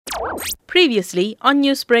Previously on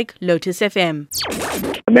Newsbreak, Lotus FM.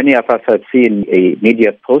 Many of us have seen a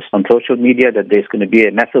media post on social media that there's going to be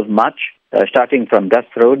a massive march starting from Dust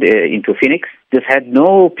Road into Phoenix. This had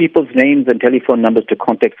no people's names and telephone numbers to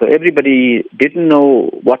contact, so everybody didn't know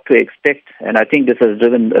what to expect, and I think this has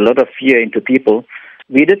driven a lot of fear into people.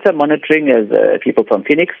 We did some monitoring as people from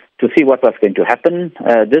Phoenix to see what was going to happen.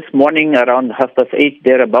 This morning around 8:30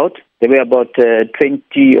 thereabout, there were about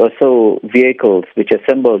 20 or so vehicles which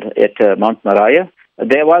assembled at Mount Moriah.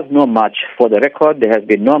 There was no march. For the record, there has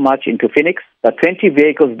been no march into Phoenix, but 20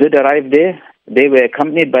 vehicles did arrive there. They were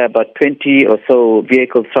accompanied by about 20 or so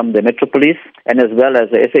vehicles from the Metro Police and as well as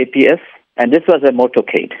the SAPS, and this was a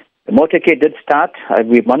motorcade. The motorcade did start.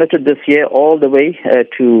 We monitored this year all the way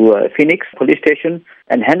to Phoenix Police Station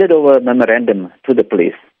and handed over a memorandum to the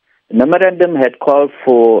police. The memorandum had called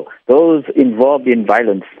for those involved in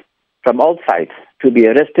violence from all sides to be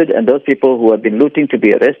arrested and those people who have been looting to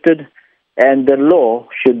be arrested, and the law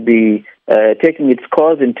should be taking its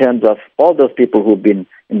course in terms of all those people who have been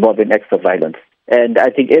involved in acts of violence. And I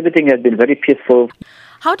think everything has been very peaceful.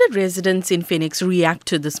 How did residents in Phoenix react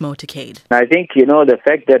to this motorcade? I think, the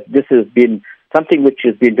fact that this has been something which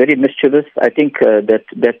has been very mischievous, I think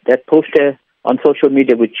that poster on social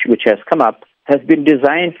media which has come up has been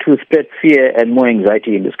designed to spread fear and more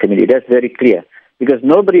anxiety in this community. That's very clear. Because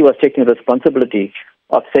nobody was taking responsibility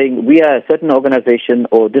of saying we are a certain organization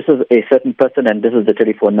or this is a certain person and this is the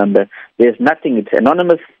telephone number. There's nothing. It's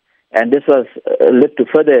anonymous. And this was led to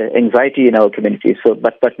further anxiety in our community. So,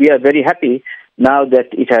 but we are very happy now that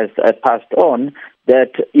it has passed on,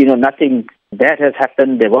 that, nothing bad has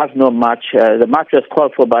happened. There was no march. The march was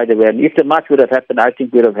called for, by the way. And if the march would have happened, I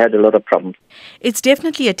think we would have had a lot of problems. It's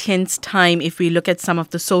definitely a tense time if we look at some of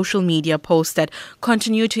the social media posts that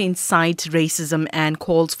continue to incite racism and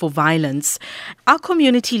calls for violence. Are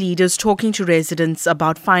community leaders talking to residents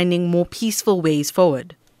about finding more peaceful ways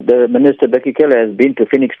forward? The Minister, Becky Keller, has been to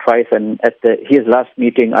Phoenix twice, and at his last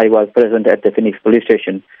meeting, I was present at the Phoenix Police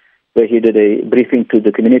Station, where he did a briefing to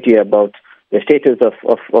the community about the status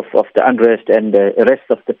of the unrest and the arrest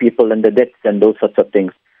of the people and the deaths and those sorts of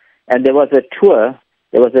things. And there was a tour.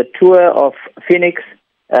 There was a tour of Phoenix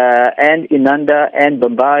and Inanda and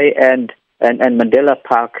Bombay and Mandela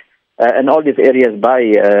Park and all these areas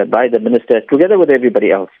by the minister, together with everybody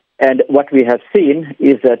else. And what we have seen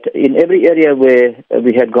is that in every area where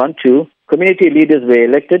we had gone to, community leaders were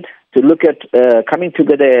elected to look at coming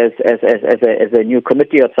together as a new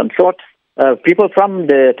committee of some sort. People from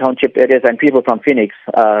the township areas and people from Phoenix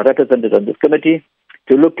are represented on this committee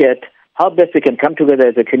to look at how best we can come together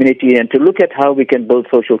as a community and to look at how we can build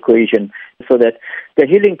social cohesion so that the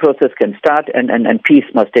healing process can start and peace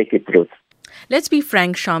must take its roots. Let's be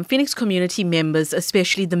frank, Sharm. Phoenix community members,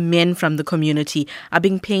 especially the men from the community, are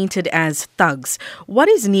being painted as thugs. What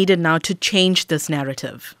is needed now to change this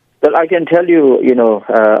narrative? Well, I can tell you,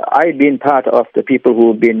 I've been part of the people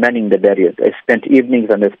who've been manning the barriers. I spent evenings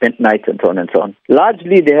and I spent nights and so on and so on.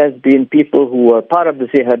 Largely, there has been people who are part of this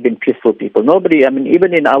year have been peaceful people. Nobody,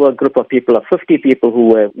 even in our group of people of 50 people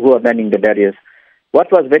who are manning the barriers, what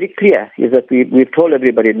was very clear is that we've told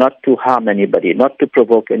everybody not to harm anybody, not to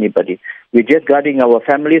provoke anybody. We're just guarding our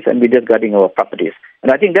families and we're just guarding our properties. And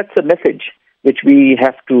I think that's the message which we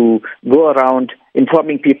have to go around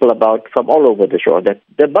informing people about from all over the shore, that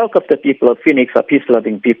the bulk of the people of Phoenix are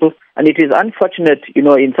peace-loving people. And it is unfortunate,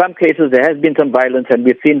 in some cases there has been some violence and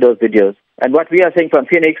we've seen those videos. And what we are saying from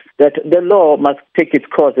Phoenix, that the law must take its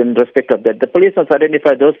course in respect of that. The police must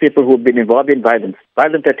identify those people who have been involved in violent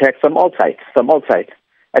attacks from all sides.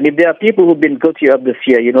 And if there are people who have been guilty of this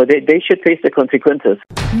here, they should face the consequences.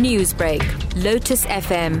 Newsbreak, Lotus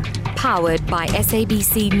FM, powered by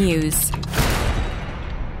SABC News.